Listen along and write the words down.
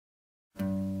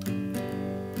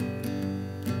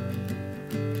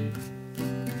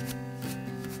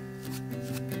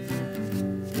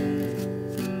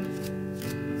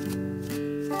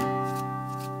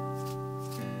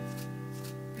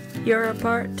You're a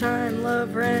part-time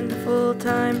lover and a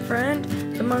full-time friend.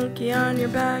 The monkey on your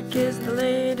back is the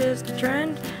latest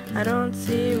trend. I don't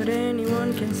see what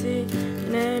anyone can see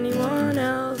in anyone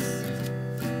else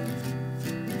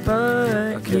but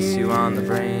I'll kiss you on the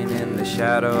brain in the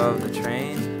shadow of the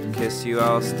train. Kiss you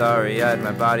all starry-eyed,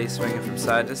 my body swinging from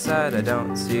side to side. I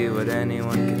don't see what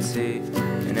anyone can see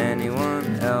in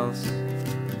anyone else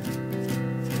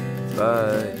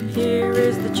but here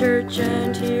is the church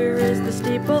and here is the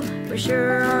steeple. We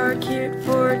sure are cute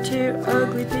for two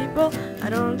ugly people. I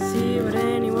don't see what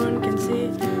anyone can see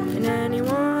in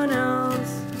anyone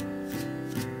else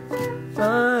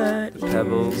but the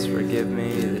pebbles forgive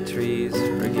me, the trees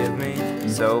forgive me.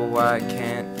 So why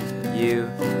can't you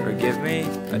forgive me?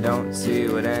 I don't see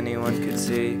what anyone could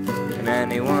see in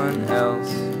anyone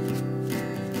else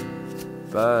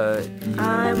but you.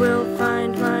 I will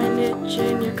find my niche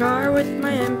in your car with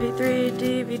my MP3,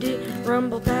 DVD,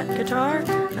 rumble pack guitar.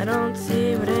 I don't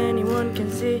see what anyone can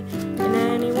see in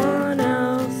anyone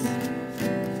else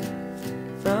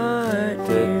but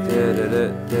you.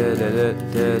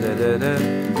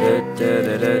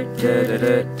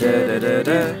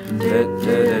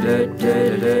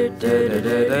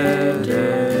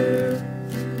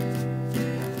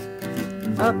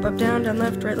 Up, up, down, down,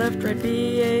 left, right,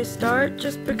 be a start.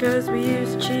 Just because we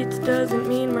use cheats doesn't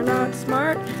mean we're not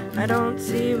smart. I don't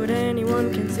see what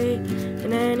anyone can see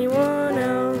in anyone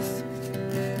else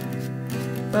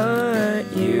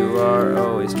but you. You are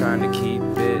always trying to keep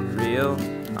it real.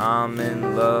 I'm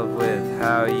in love with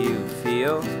how you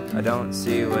feel. I don't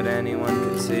see what anyone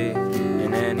can see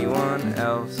in anyone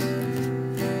else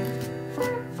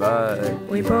but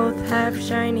we both have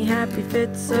shiny, happy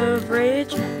fits of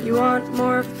rage. You want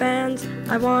more fans,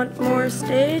 I want more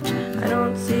stage. I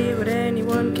don't see what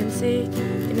anyone can see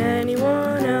in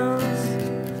anyone else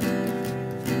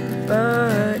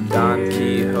but Don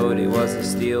you. Quixote was a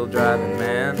steel-driving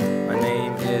man. My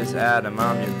name is Adam,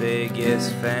 I'm your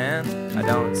biggest fan. I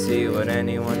don't see what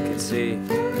anyone can see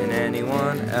in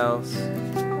anyone else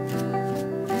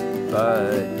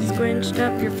but you. Squinched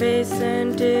up your face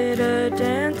and did a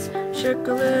dance. Shook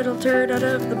a little turd out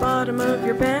of the bottom of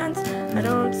your pants. I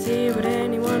don't see what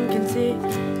anyone can see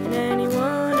in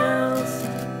anyone else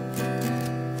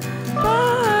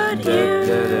but you.